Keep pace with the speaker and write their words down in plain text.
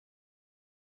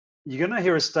You're going to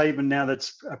hear a statement now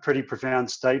that's a pretty profound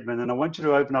statement, and I want you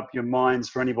to open up your minds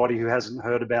for anybody who hasn't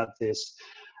heard about this,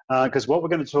 because what we're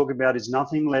going to talk about is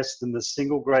nothing less than the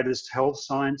single greatest health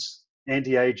science,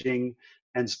 anti-aging,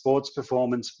 and sports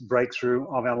performance breakthrough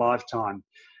of our lifetime.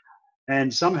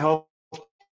 And some health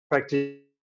practitioners,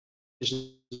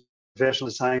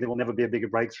 professionals are saying there will never be a bigger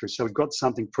breakthrough. So we've got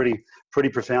something pretty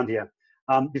profound here.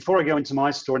 Before I go into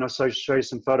my story and I'll show you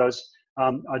some photos,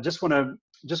 I just want to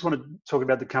talk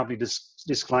about the company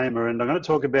disclaimer, and I'm going to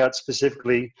talk about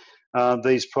specifically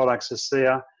these products,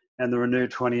 ASEA and the Renew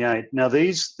 28. Now,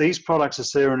 these products,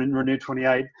 ASEA and Renew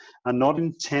 28, are not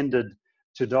intended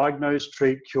to diagnose,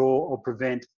 treat, cure, or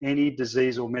prevent any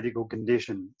disease or medical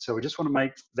condition. So we just want to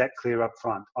make that clear up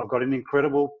front. I've got an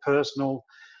incredible personal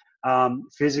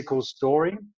physical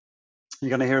story. You're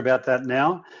going to hear about that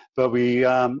now, but we're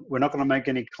not going to make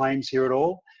any claims here at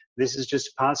all. This is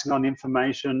just passing on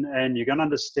information, and you're going to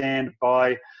understand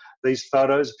by these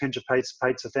photos, a picture paints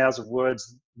 1,000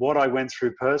 words, what I went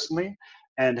through personally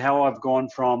and how I've gone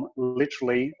from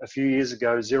literally a few years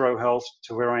ago, zero health,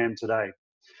 to where I am today.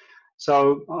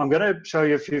 So I'm going to show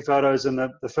you a few photos, and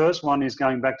the first one is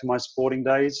going back to my sporting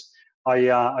days.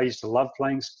 I used to love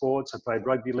playing sports. I played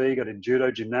rugby league, I did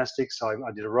judo, gymnastics, I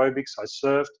did aerobics, I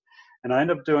surfed, and I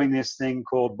ended up doing this thing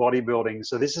called bodybuilding.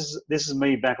 So this is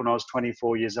me back when I was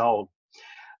 24 years old.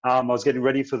 I was getting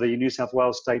ready for the New South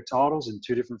Wales state titles in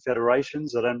 2 different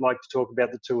federations. I don't like to talk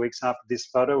about the 2 weeks after this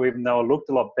photo, even though I looked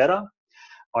a lot better.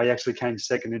 I actually came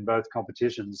second in both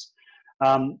competitions.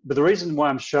 But the reason why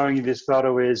I'm showing you this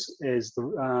photo is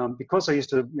because I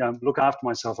used to look after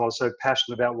myself. I was so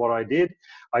passionate about what I did.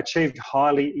 I achieved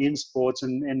highly in sports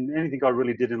and anything I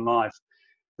really did in life.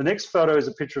 The next photo is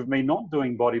a picture of me not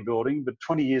doing bodybuilding, but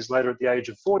 20 years later at the age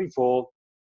of 44,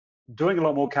 doing a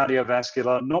lot more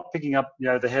cardiovascular, not picking up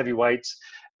the heavy weights,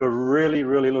 but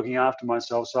really looking after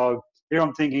myself. So here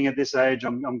I'm thinking at this age,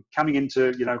 I'm coming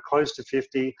into close to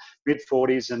 50,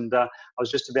 mid-40s, and I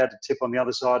was just about to tip on the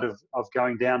other side of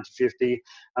going down to 50.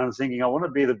 And I'm thinking I want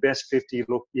to be the best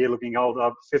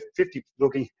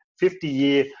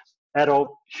 50-year adult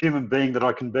human being that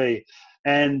I can be.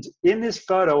 And in this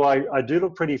photo, I do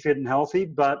look pretty fit and healthy,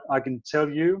 but I can tell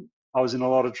you I was in a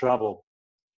lot of trouble.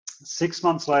 6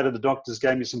 months later, the doctors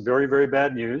gave me some very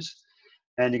bad news.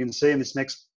 And you can see in this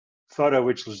next photo,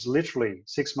 which was literally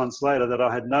 6 months later, that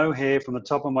I had no hair from the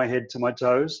top of my head to my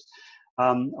toes.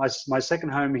 My second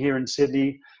home here in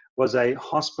Sydney was a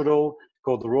hospital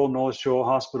called the Royal North Shore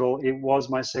Hospital. It was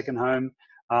my second home.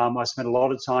 I spent a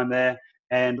lot of time there.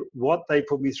 And what they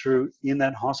put me through in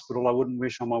that hospital, I wouldn't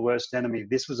wish on my worst enemy.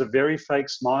 This was a very fake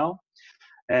smile.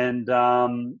 And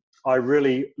I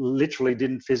really, literally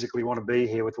didn't physically want to be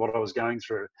here with what I was going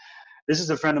through. This is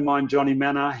a friend of mine, Johnny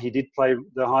Manor. He did play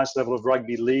the highest level of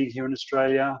rugby league here in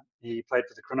Australia. He played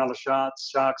for the Cronulla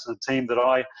Sharks, and a team that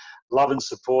I love and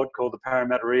support called the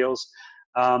Parramatta Eels.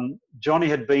 Johnny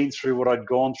had been through what I'd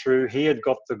gone through. He had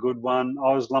got the good one.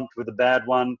 I was lumped with the bad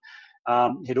one.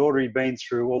 He'd already been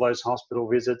through all those hospital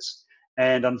visits.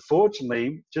 And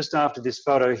unfortunately, just after this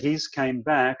photo, his came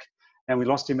back, and we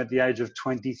lost him at the age of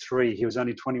 23. He was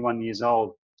only 21 years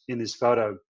old in this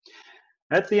photo.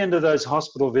 At the end of those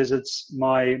hospital visits,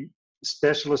 my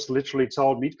specialist literally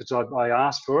told me, because I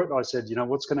asked for it, I said,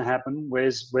 what's going to happen?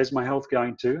 Where's my health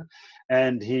going to?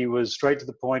 And he was straight to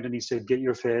the point, and he said, get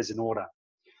your affairs in order.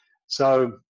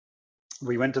 So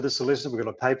we went to the solicitor, we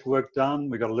got a paperwork done,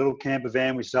 we got a little camper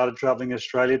van, we started traveling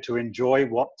Australia to enjoy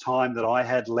what time that I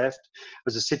had left. It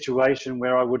was a situation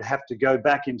where I would have to go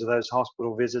back into those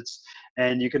hospital visits,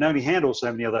 and you can only handle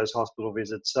so many of those hospital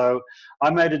visits. So I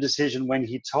made a decision when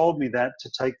he told me that to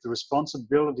take the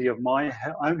responsibility of my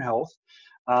own health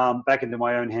back into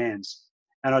my own hands.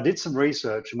 And I did some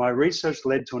research, and my research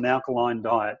led to an alkaline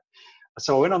diet.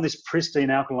 So I went on this pristine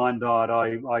alkaline diet.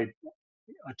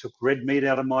 I took red meat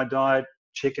out of my diet,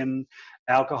 chicken,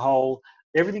 alcohol,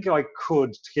 everything I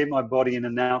could to keep my body in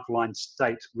an alkaline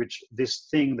state, which this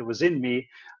thing that was in me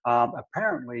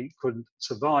apparently couldn't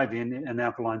survive in an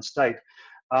alkaline state.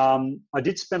 I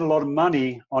did spend a lot of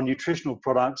money on nutritional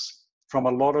products from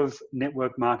a lot of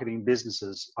network marketing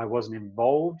businesses. I wasn't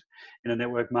involved in a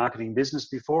network marketing business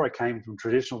before. I came from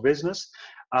traditional business,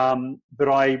 but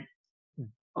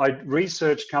I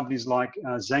researched companies like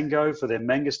Zengo for their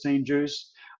mangosteen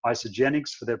juice,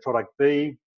 Isogenics for their product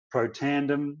B,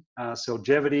 Protandim,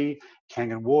 Celgevity,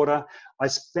 Kangen Water. I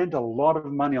spent a lot of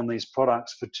money on these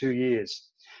products for 2 years.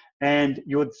 And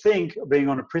you would think, being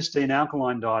on a pristine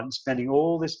alkaline diet and spending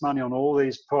all this money on all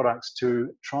these products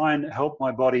to try and help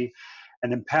my body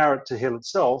and empower it to heal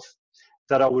itself,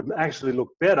 that I would actually look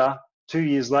better 2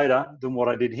 years later than what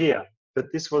I did here.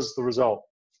 But this was the result.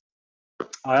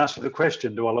 I asked her the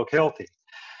question, do I look healthy?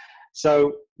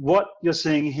 So what you're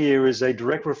seeing here is a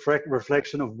direct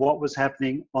reflection of what was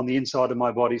happening on the inside of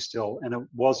my body still, and it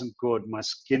wasn't good. My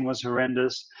skin was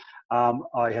horrendous.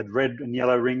 I had red and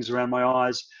yellow rings around my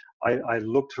eyes. I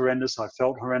looked horrendous. I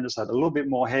felt horrendous. I had a little bit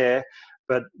more hair,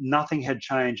 but nothing had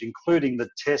changed, including the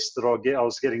tests that I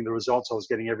was getting, the results I was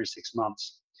getting every 6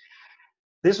 months.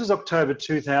 This was October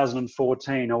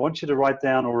 2014. I want you to write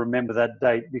down or remember that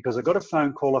date, because I got a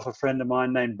phone call off a friend of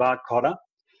mine named Bart Cotter.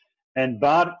 And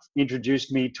Bart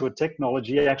introduced me to a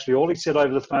technology. Actually, all he said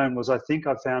over the phone was, I think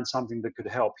I found something that could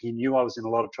help. He knew I was in a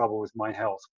lot of trouble with my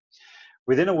health.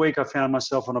 Within a week, I found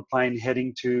myself on a plane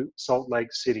heading to Salt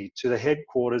Lake City, to the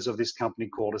headquarters of this company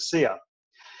called ASEA.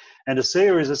 And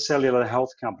ASEA is a cellular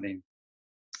health company.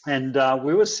 And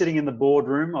we were sitting in the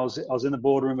boardroom. I was in the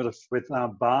boardroom with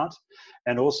Bart,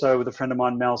 and also with a friend of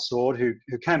mine, Mal Sword, who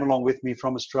came along with me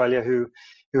from Australia, who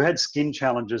had skin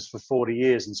challenges for 40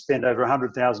 years and spent over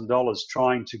 $100,000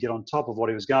 trying to get on top of what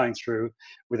he was going through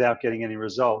without getting any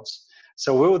results.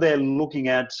 So we were there looking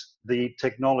at the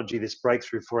technology, this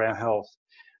breakthrough for our health.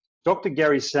 Dr.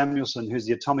 Gary Samuelson, who's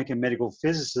the atomic and medical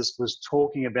physicist, was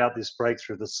talking about this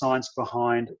breakthrough, the science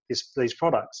behind these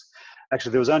products.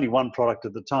 Actually, there was only one product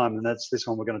at the time, and that's this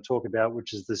one we're going to talk about,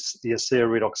 which is the ASEA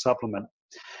Redox supplement.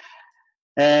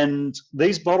 And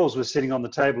these bottles were sitting on the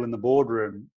table in the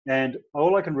boardroom, and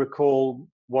all I can recall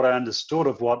what I understood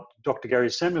of what Dr. Gary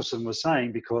Samuelson was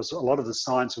saying, because a lot of the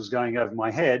science was going over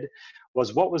my head,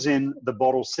 was what was in the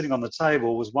bottle sitting on the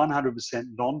table was 100%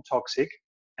 non-toxic,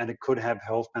 and it could have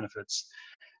health benefits.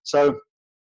 So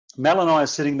Mel and I are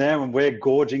sitting there, and we're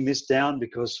gorging this down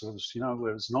because it was, it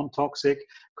was non-toxic,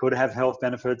 could have health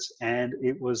benefits, and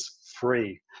it was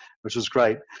free, which was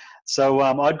great. So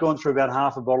I'd gone through about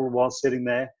half a bottle while sitting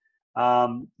there.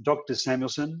 Dr.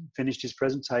 Samuelson finished his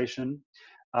presentation.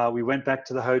 We went back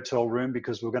to the hotel room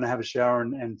because we're going to have a shower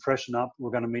and freshen up.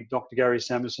 We're going to meet Dr. Gary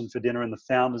Samuelson for dinner and the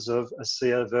founders of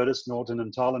ASEA, Vertus Norton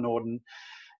and Tyler Norton.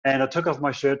 And I took off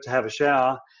my shirt to have a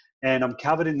shower, and I'm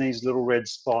covered in these little red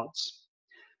spots.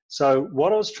 So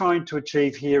what I was trying to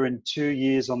achieve here in 2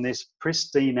 years on this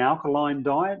pristine alkaline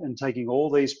diet and taking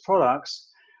all these products,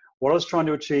 what I was trying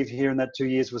to achieve here in that 2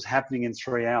 years was happening in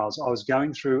 3 hours. I was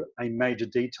going through a major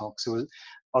detox.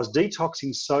 I was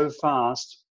detoxing so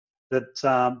fast that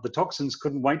the toxins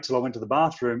couldn't wait till I went to the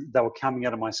bathroom. They were coming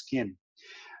out of my skin.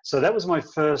 So that was my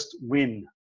first win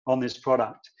on this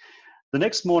product. The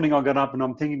next morning I got up and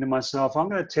I'm thinking to myself, I'm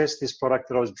going to test this product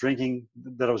that I was drinking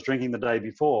the day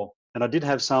before. And I did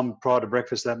have some prior to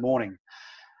breakfast that morning.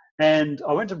 And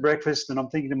I went to breakfast and I'm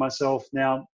thinking to myself,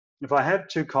 now, if I have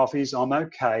 2 coffees, I'm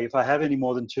okay. If I have any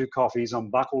more than 2 coffees, I'm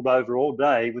buckled over all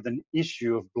day with an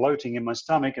issue of bloating in my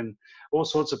stomach and all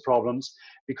sorts of problems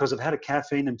because I've had a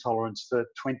caffeine intolerance for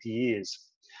 20 years.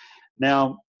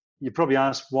 Now, you probably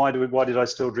asked, why did I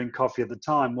still drink coffee at the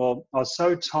time? Well, I was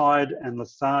so tired and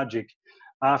lethargic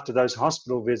after those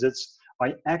hospital visits,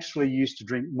 I actually used to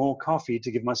drink more coffee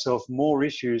to give myself more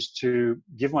issues, to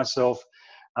give myself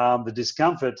the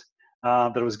discomfort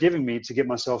that it was giving me to get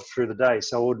myself through the day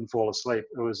so I wouldn't fall asleep.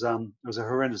 It was a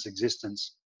horrendous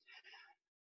existence.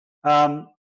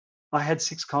 I had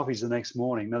 6 coffees the next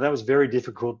morning. Now, that was a very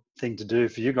difficult thing to do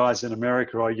for you guys in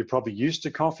America, or you're probably used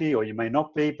to coffee, or you may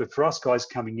not be, but for us guys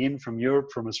coming in from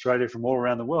Europe, from Australia, from all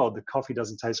around the world, the coffee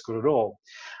doesn't taste good at all.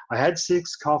 I had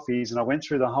 6 coffees and I went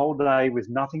through the whole day with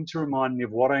nothing to remind me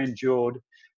of what I endured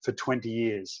for 20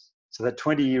 years. So that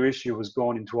 20-year issue was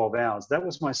gone in 12 hours. That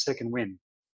was my second win.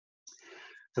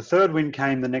 The third win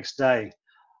came the next day.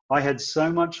 I had so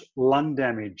much lung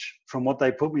damage from what they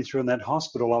put me through in that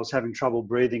hospital. I was having trouble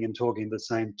breathing and talking at the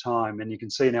same time. And you can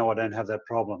see now I don't have that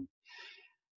problem.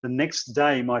 The next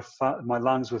day, my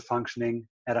lungs were functioning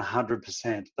at 100%.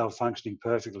 They were functioning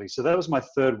perfectly. So that was my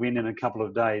third win in a couple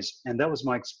of days. And that was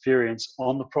my experience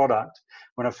on the product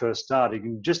when I first started. You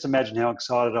can just imagine how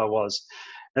excited I was.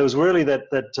 It was really that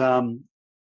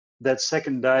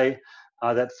second day,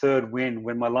 that third win,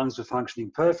 when my lungs were functioning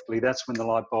perfectly, that's when the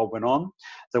light bulb went on,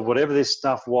 that whatever this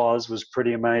stuff was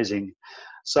pretty amazing.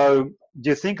 So do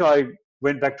you think I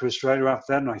went back to Australia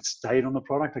after that and I stayed on the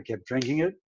product? I kept drinking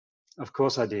it? Of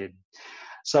course I did.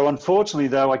 So unfortunately,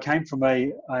 though, I came from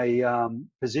a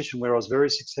position where I was very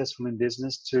successful in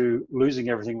business to losing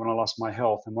everything when I lost my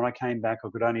health. And when I came back, I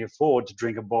could only afford to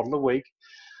drink a bottle a week.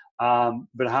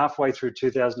 But halfway through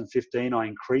 2015, I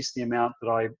increased the amount that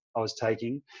I was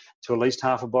taking to at least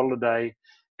half a bottle a day.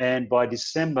 And by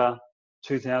December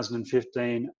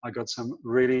 2015, I got some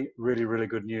really, really, really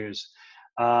good news.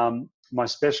 My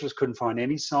specialist couldn't find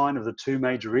any sign of the 2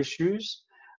 major issues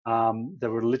that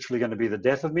were literally going to be the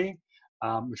death of me.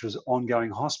 which was ongoing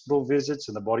hospital visits,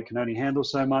 and the body can only handle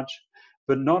so much.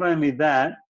 But not only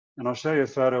that, and I'll show you a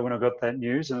photo when I got that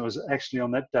news, and it was actually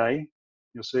on that day.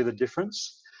 You'll see the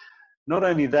difference. Not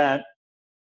only that,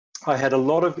 I had a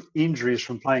lot of injuries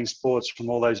from playing sports from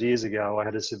all those years ago. I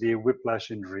had a severe whiplash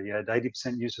injury. I had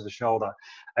 80% use of the shoulder,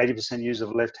 80% use of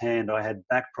the left hand. I had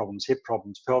back problems, hip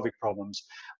problems, pelvic problems.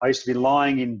 I used to be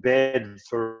lying in bed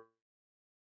for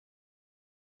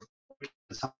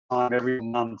time every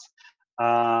month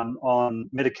on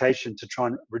medication to try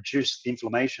and reduce the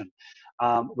inflammation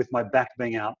with my back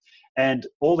being out. And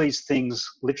all these things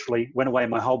literally went away.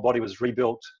 My whole body was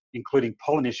rebuilt, including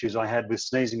pollen issues I had with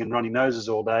sneezing and runny noses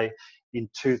all day in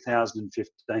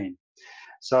 2015.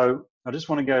 So I just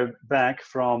want to go back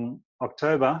from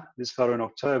October, this photo in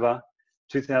October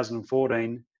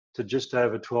 2014, to just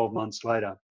over 12 months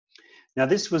later. Now,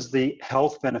 this was the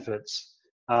health benefits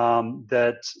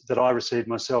that I received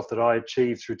myself, that I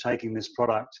achieved through taking this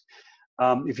product.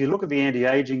 If you look at the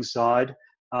anti-aging side,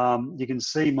 you can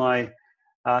see my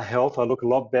health. I look a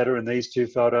lot better in these two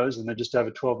photos, and they're just over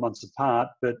 12 months apart.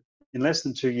 But in less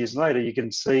than 2 years later, you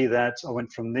can see that I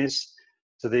went from this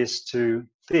to this to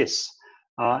this.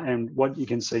 And what you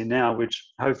can see now,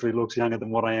 which hopefully looks younger than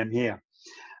what I am here.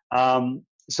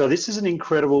 So this is an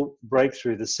incredible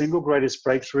breakthrough, the single greatest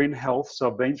breakthrough in health. So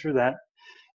I've been through that.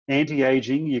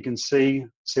 Anti-aging, you can see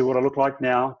what I look like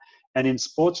now. And in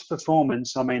sports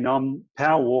performance, I mean, I'm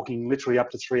power walking literally up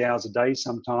to 3 hours a day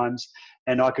sometimes,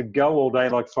 and I could go all day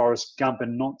like Forrest Gump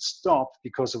and not stop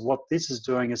because of what this is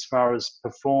doing as far as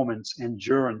performance,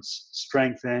 endurance,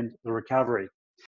 strength, and the recovery.